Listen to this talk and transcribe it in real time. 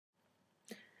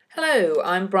Hello,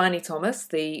 I'm Bryony Thomas,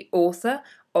 the author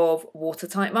of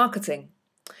Watertight Marketing.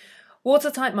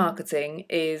 Watertight Marketing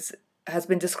has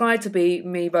been described to be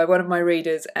me by one of my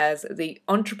readers as the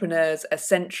entrepreneur's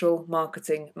essential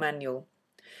marketing manual.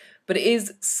 But it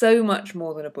is so much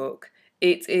more than a book.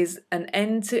 It is an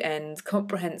end-to-end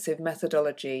comprehensive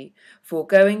methodology for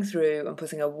going through and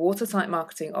putting a watertight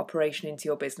marketing operation into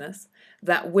your business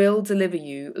that will deliver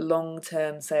you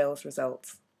long-term sales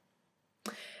results.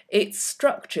 It's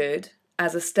structured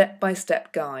as a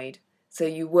step-by-step guide. So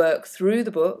you work through the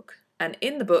book, and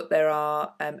in the book there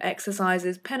are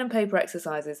exercises, pen and paper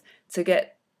exercises, to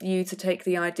get you to take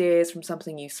the ideas from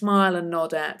something you smile and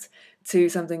nod at to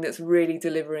something that's really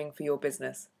delivering for your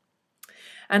business.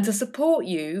 And to support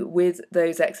you with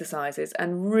those exercises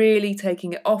and really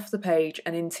taking it off the page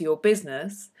and into your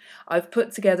business, I've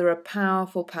put together a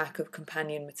powerful pack of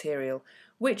companion material,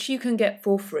 which you can get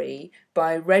for free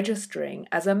by registering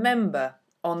as a member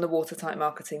on the Watertight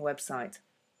Marketing website.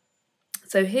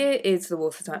 So here is the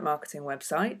Watertight Marketing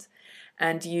website,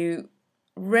 and you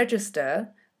register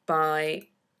by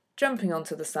jumping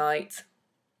onto the site,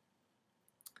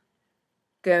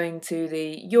 going to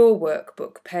the Your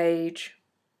Workbook page,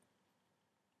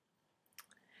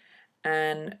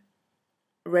 and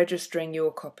registering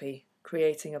your copy,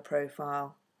 creating a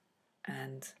profile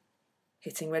and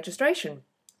hitting registration.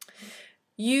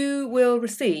 You will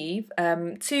receive 2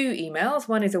 emails.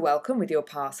 One is a welcome with your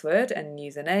password and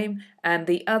username, and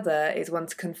the other is one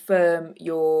to confirm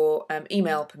your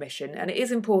email permission. And it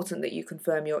is important that you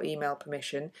confirm your email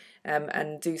permission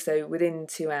and do so within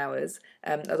 2 hours.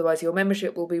 Otherwise, your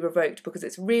membership will be revoked, because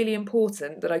it's really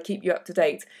important that I keep you up to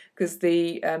date, because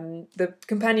the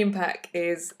companion pack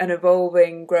is an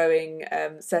evolving, growing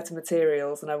set of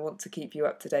materials, and I want to keep you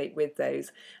up to date with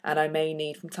those. And I may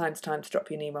need from time to time to drop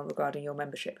you an email regarding your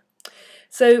membership.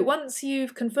 So once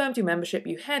you've confirmed your membership,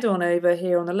 you head on over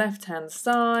here on the left hand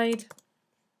side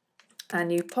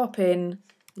and you pop in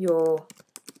your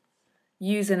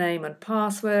username and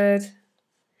password,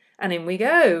 and in we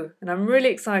go. And I'm really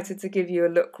excited to give you a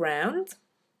look round.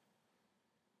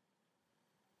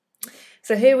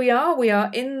 So here we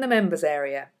are in the members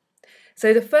area.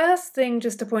 So the first thing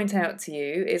just to point out to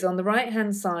you is on the right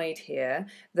hand side here,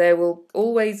 there will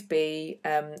always be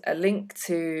a link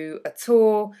to a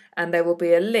tour, and there will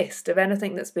be a list of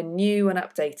anything that's been new and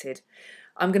updated.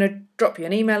 I'm going to drop you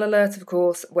an email alert, of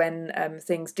course, when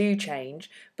things do change,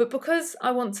 but because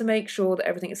I want to make sure that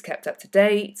everything is kept up to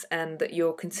date and that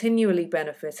you're continually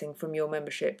benefiting from your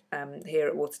membership here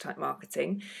at Watertight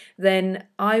Marketing, then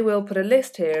I will put a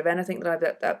list here of anything that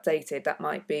I've updated. That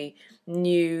might be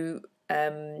new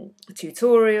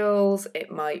tutorials, it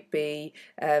might be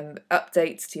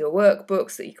updates to your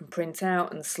workbooks that you can print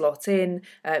out and slot in,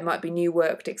 it might be new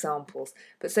worked examples.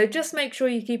 But so just make sure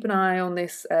you keep an eye on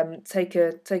this, take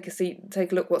a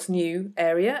look what's new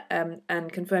area,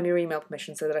 and confirm your email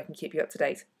permission so that I can keep you up to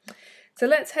date. So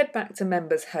let's head back to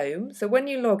Members Home. So when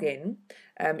you log in,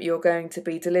 you're going to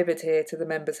be delivered here to the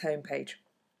Members Home page.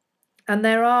 And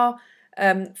there are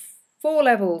 4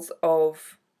 levels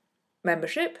of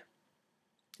membership.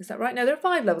 Is that right? No, there are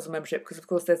 5 levels of membership, because of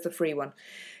course there's the free one.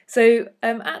 So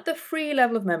at the free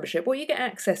level of membership, what you get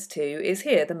access to is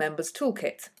here, the Members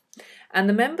Toolkit. And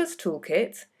the Members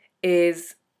Toolkit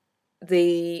is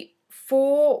the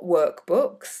 4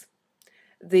 workbooks,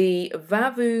 the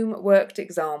Vavoom worked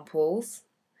examples,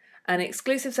 an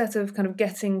exclusive set of kind of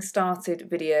getting started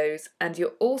videos, and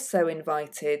you're also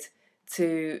invited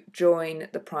to join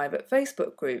the private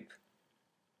Facebook group.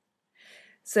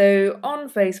 So on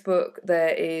Facebook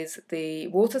there is the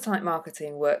Watertight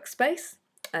Marketing workspace,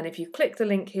 and if you click the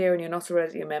link here and you're not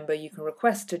already a member, you can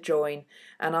request to join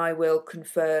and I will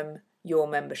confirm your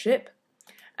membership.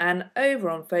 And over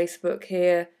on Facebook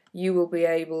here you will be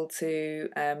able to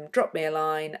drop me a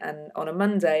line, and on a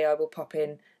Monday I will pop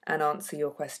in and answer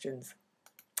your questions.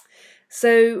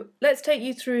 So let's take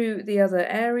you through the other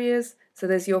areas. So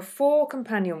there's your 4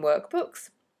 companion workbooks.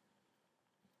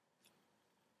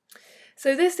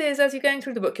 So this is, as you're going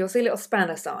through the book, you'll see a little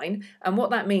spanner sign, and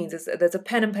what that means is that there's a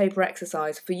pen and paper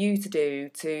exercise for you to do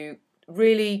to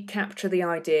really capture the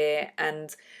idea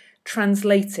and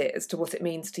translate it as to what it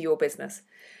means to your business.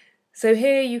 So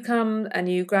here you come and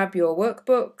you grab your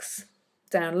workbooks,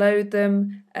 download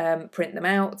them, print them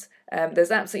out.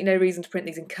 There's absolutely no reason to print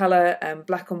these in colour.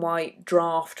 Black and white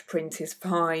draft print is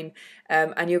fine,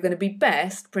 and you're going to be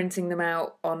best printing them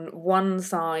out on 1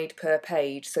 side per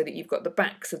page so that you've got the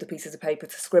backs of the pieces of paper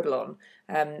to scribble on.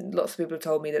 Lots of people have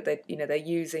told me that they're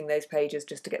using those pages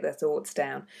just to get their thoughts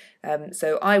down.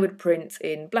 So I would print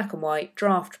in black and white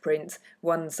draft print,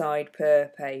 1 side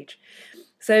per page.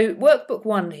 So workbook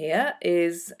 1 here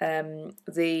is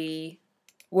the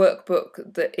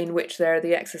workbook in which there are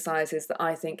the exercises that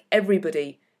I think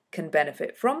everybody can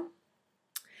benefit from.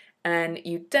 And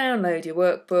you download your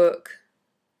workbook,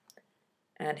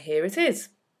 and here it is.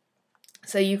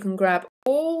 So you can grab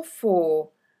all 4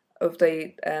 of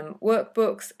the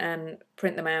workbooks and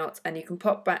print them out, and you can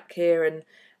pop back here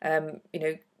and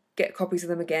get copies of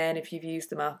them again if you've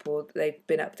used them up or they've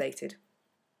been updated.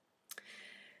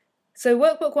 So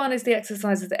workbook 1 is the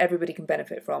exercises that everybody can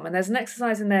benefit from, and there's an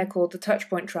exercise in there called the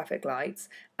touchpoint traffic lights,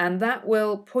 and that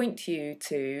will point you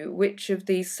to which of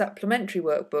these supplementary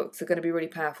workbooks are going to be really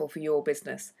powerful for your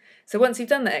business. So once you've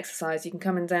done that exercise, you can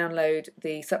come and download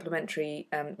the supplementary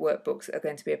workbooks that are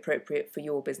going to be appropriate for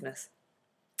your business.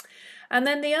 And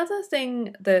then the other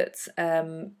thing that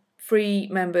free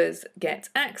members get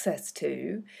access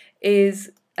to is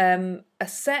a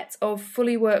set of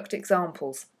fully worked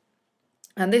examples.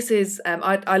 And this is,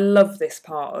 I love this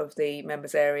part of the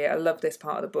members area, I love this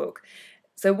part of the book.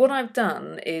 So what I've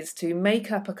done is to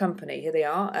make up a company. Here they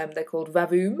are, they're called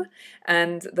Vavoom,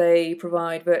 and they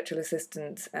provide virtual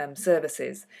assistant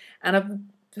services. And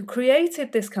I've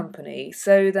created this company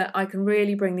so that I can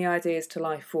really bring the ideas to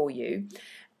life for you.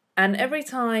 And every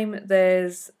time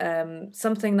there's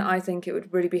something that I think it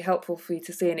would really be helpful for you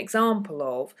to see an example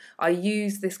of, I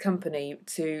use this company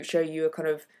to show you a kind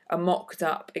of a mocked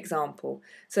up example.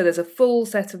 So there's a full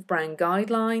set of brand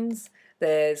guidelines,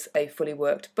 there's a fully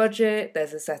worked budget,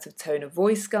 there's a set of tone of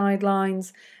voice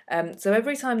guidelines. So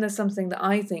every time there's something that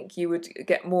I think you would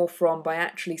get more from by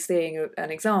actually seeing an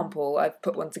example, I've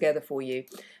put one together for you.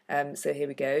 So here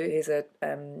we go, here's the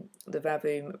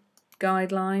Vavoom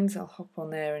guidelines. I'll hop on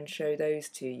there and show those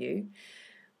to you,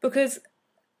 because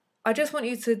I just want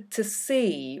you to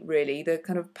see really the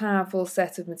kind of powerful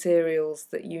set of materials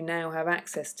that you now have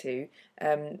access to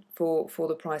for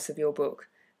the price of your book.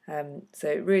 So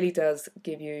it really does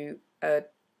give you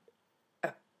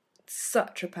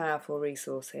such a powerful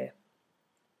resource here.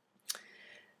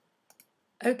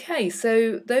 Okay,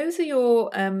 so those are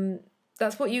your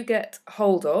that's what you get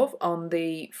hold of on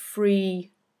the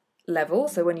free level.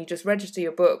 So when you just register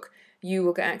your book, you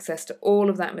will get access to all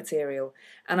of that material,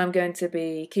 and I'm going to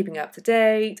be keeping up to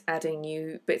date, adding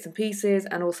new bits and pieces,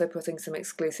 and also putting some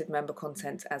exclusive member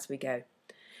content as we go.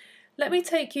 Let me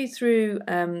take you through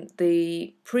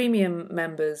the premium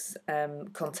members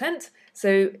content.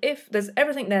 So if there's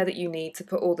everything there that you need to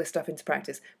put all this stuff into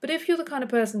practice, but if you're the kind of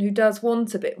person who does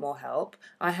want a bit more help,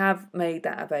 I have made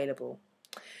that available.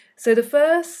 So the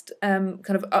first kind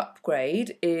of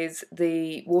upgrade is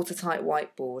the Watertight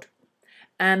Whiteboard.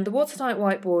 And the Watertight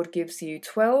Whiteboard gives you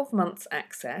 12 months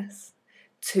access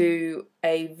to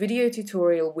a video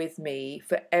tutorial with me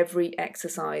for every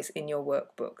exercise in your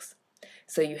workbooks.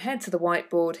 So you head to the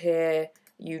whiteboard here,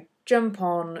 you jump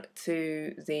on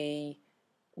to the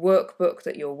workbook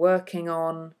that you're working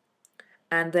on,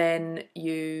 and then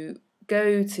you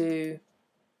go to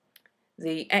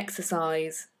the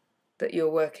exercise that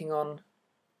you're working on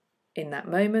in that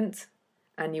moment,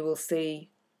 and you will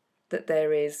see that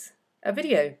there is a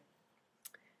video.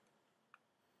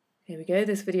 Here we go,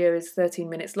 this video is 13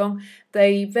 minutes long.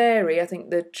 They vary, I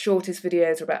think the shortest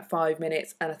videos are about 5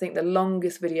 minutes, and I think the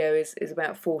longest video is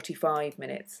about 45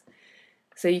 minutes.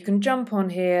 So you can jump on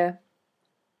here,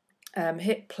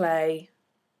 hit play,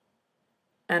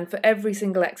 and for every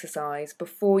single exercise,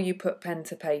 before you put pen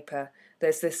to paper,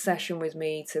 there's this session with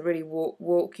me to really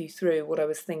walk you through what I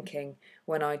was thinking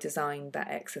when I designed that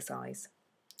exercise.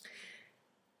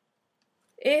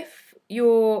 If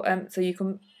you're, so you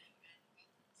can,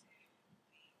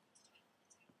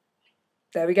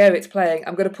 there we go, it's playing.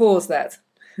 I'm going to pause that.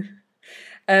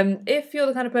 If you're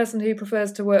the kind of person who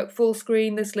prefers to work full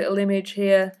screen, this little image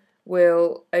here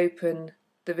will open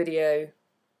the video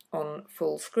on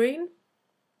full screen.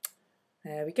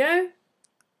 There we go.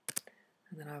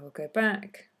 And then I will go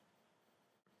back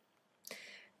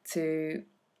to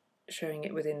showing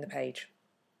it within the page.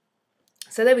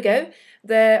 So there we go.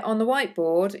 There on the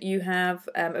whiteboard you have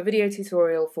a video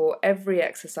tutorial for every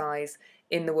exercise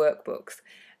in the workbooks.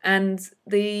 And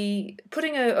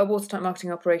putting a watertight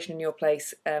marketing operation in your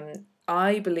place,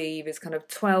 I believe, is kind of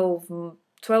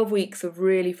 12 weeks of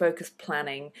really focused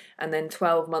planning and then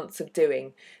 12 months of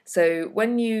doing. So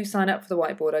when you sign up for the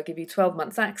whiteboard, I give you 12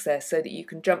 months access so that you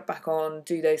can jump back on,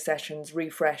 do those sessions,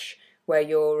 refresh where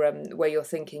your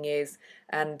thinking is,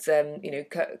 and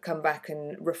come back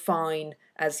and refine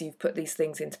as you've put these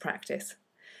things into practice.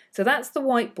 So that's the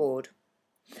whiteboard.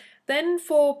 Then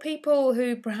for people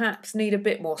who perhaps need a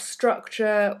bit more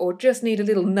structure or just need a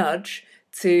little nudge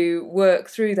to work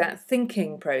through that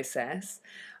thinking process,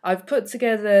 I've put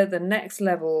together the next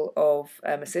level of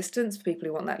assistance for people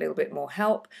who want that little bit more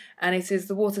help, and it is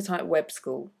the Watertight Web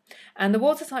School. And the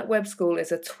Watertight Web School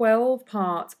is a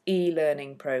 12-part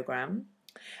e-learning program,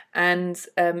 and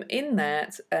in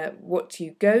that, what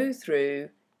you go through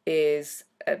is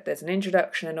there's an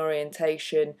introduction and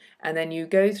orientation, and then you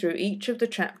go through each of the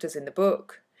chapters in the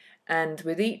book. And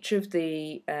with each of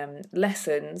the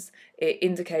lessons, it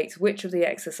indicates which of the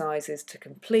exercises to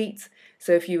complete.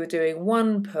 So if you were doing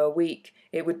one per week,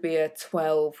 it would be a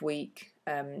 12-week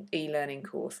e-learning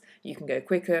course. You can go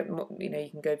quicker, you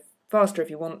can go faster if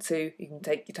you want to, you can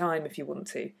take your time if you want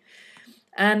to.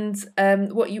 And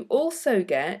what you also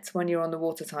get when you're on the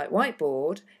Watertight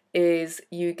whiteboard is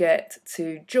you get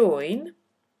to join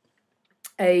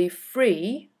a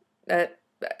free,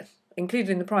 included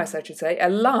in the price I should say, a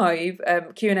live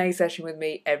Q&A session with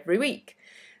me every week.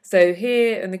 So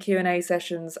here in the Q&A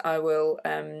sessions I will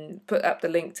put up the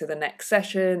link to the next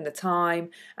session, the time,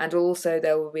 and also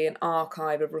there will be an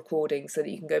archive of recordings so that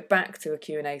you can go back to a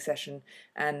Q&A session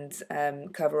and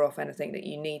cover off anything that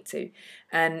you need to.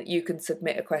 And you can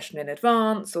submit a question in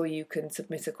advance, or you can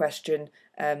submit a question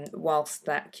whilst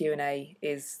that Q&A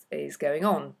is going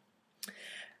on.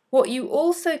 What you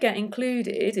also get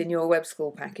included in your web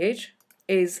school package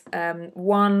is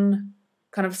one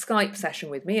kind of Skype session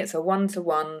with me. It's a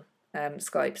one-to-one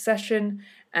Skype session,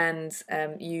 and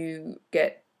you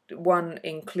get one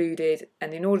included.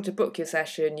 And in order to book your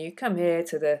session, you come here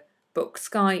to the book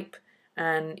Skype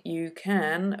and you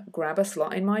can grab a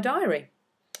slot in my diary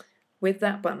with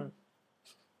that button.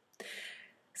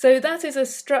 So that is a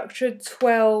structured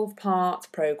 12-part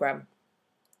program,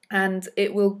 and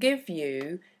it will give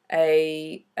you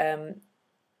a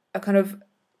kind of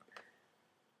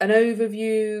an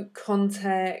overview,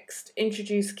 context,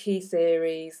 introduce key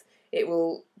theories. It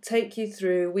will take you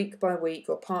through week by week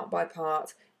or part by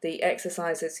part the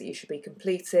exercises that you should be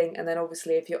completing, and then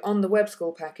obviously if you're on the web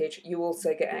school package you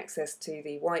also get access to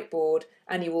the whiteboard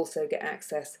and you also get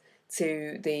access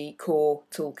to the core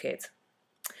toolkit.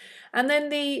 And then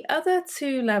the other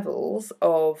two levels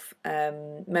of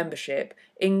membership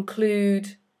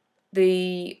include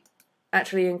an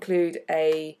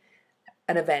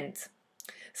event.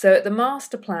 So at the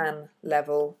master plan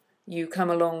level, you come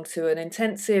along to an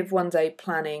intensive one-day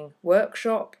planning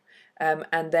workshop,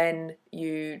 and then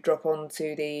you drop on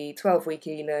to the 12-week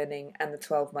e-learning and the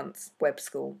 12 months web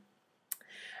school.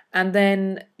 And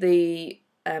then the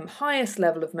highest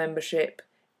level of membership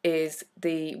is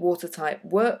the Watertight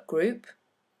work group,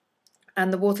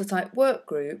 and the Watertight work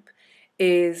group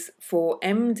is for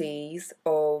MDs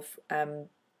of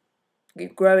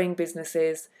growing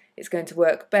businesses. It's going to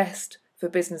work best for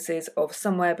businesses of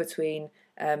somewhere between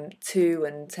 2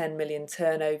 and 10 million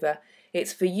turnover.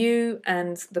 It's for you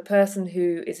and the person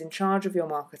who is in charge of your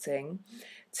marketing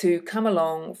to come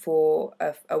along for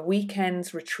a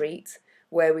weekend's retreat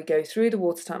where we go through the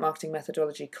Watertight marketing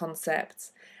methodology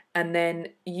concepts, and then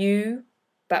you,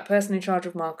 that person in charge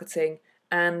of marketing,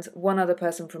 and one other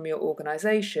person from your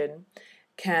organisation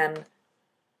can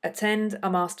attend a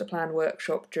master plan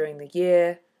workshop during the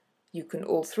year. You can,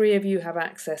 all three of you have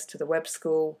access to the web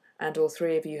school, and all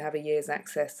three of you have a year's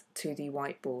access to the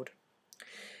whiteboard.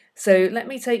 So let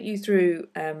me take you through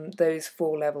those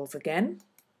 4 levels again.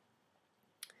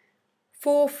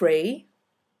 For free,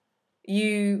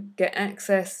 you get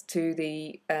access to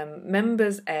the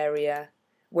members area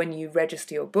when you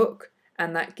register your book,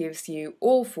 and that gives you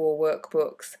all 4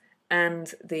 workbooks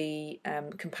and the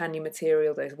companion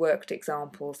material, those worked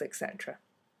examples, etc.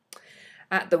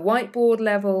 At the whiteboard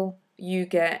level, you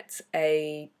get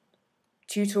a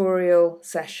tutorial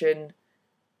session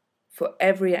for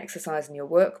every exercise in your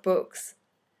workbooks,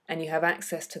 and you have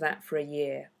access to that for a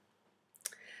year.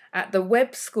 At the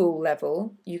web school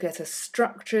level, you get a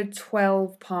structured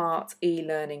 12-part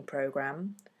e-learning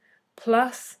program,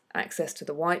 plus access to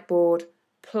the whiteboard,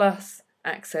 plus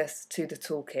access to the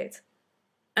toolkit,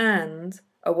 and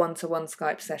a one-to-one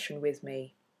Skype session with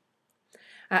me.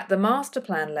 At the master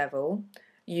plan level,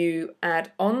 you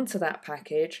add on to that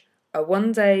package a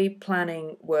one-day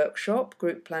planning workshop,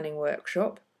 group planning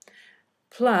workshop,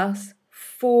 plus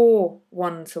 4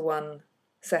 one-to-one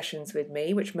sessions with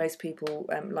me, which most people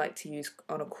like to use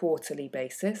on a quarterly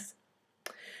basis.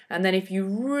 And then if you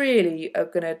really are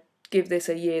going to give this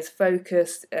a year's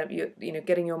focus,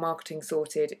 getting your marketing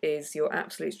sorted is your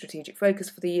absolute strategic focus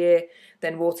for the year,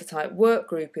 then Watertight Work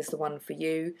Group is the one for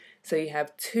you. So you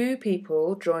have 2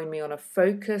 people join me on a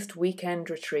focused weekend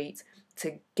retreat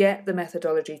to get the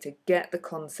methodology, to get the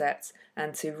concepts,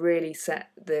 and to really set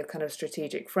the kind of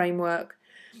strategic framework.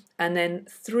 And then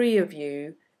 3 of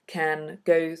you can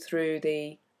go through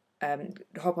the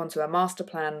hop onto a master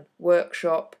plan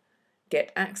workshop,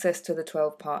 get access to the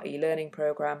 12-part e-learning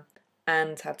program,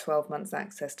 and have 12 months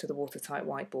access to the Watertight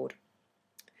whiteboard.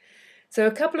 So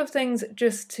a couple of things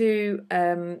just to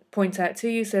point out to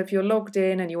you. So if you're logged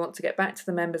in and you want to get back to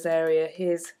the members area,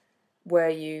 here's where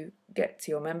you get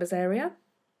to your members area.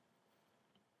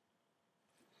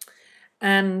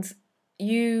 And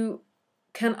you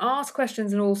can ask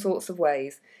questions in all sorts of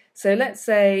ways. So let's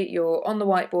say you're on the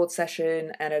whiteboard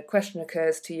session and a question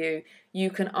occurs to you. You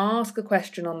can ask a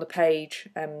question on the page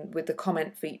with the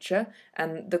comment feature,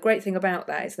 and the great thing about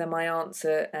that is that my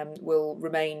answer will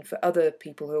remain for other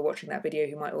people who are watching that video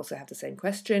who might also have the same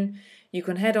question. You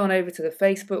can head on over to the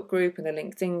Facebook group and the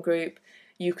LinkedIn group.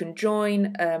 You can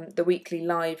join the weekly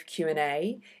live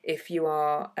Q&A if you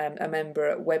are a member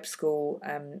at web school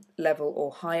level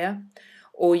or higher,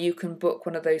 or you can book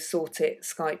one of those Sort It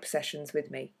Skype sessions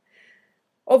with me.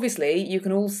 Obviously, you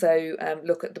can also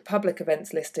look at the public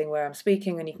events listing where I'm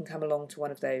speaking, and you can come along to one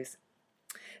of those.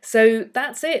 So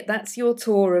that's it. That's your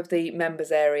tour of the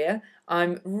members area.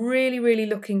 I'm really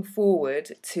looking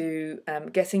forward to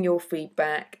getting your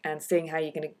feedback and seeing how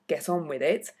you're going to get on with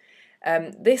it.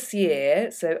 This year,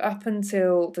 so up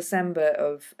until December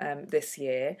of this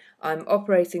year, I'm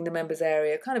operating the members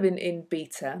area kind of in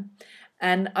beta,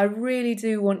 and I really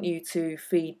do want you to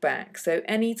feedback. So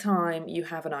anytime you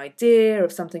have an idea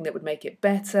of something that would make it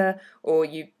better, or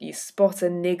you spot a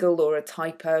niggle or a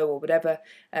typo or whatever,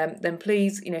 then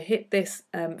please hit this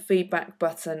feedback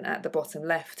button at the bottom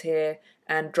left here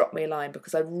and drop me a line,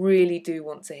 because I really do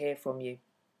want to hear from you.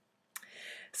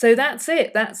 So that's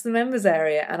it, that's the members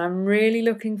area, and I'm really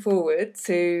looking forward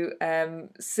to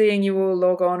seeing you all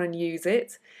log on and use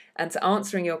it, and to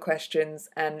answering your questions,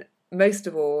 and most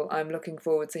of all, I'm looking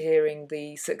forward to hearing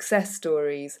the success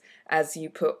stories as you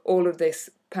put all of this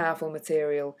powerful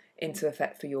material into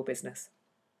effect for your business.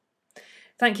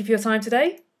 Thank you for your time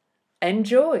today.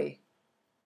 Enjoy!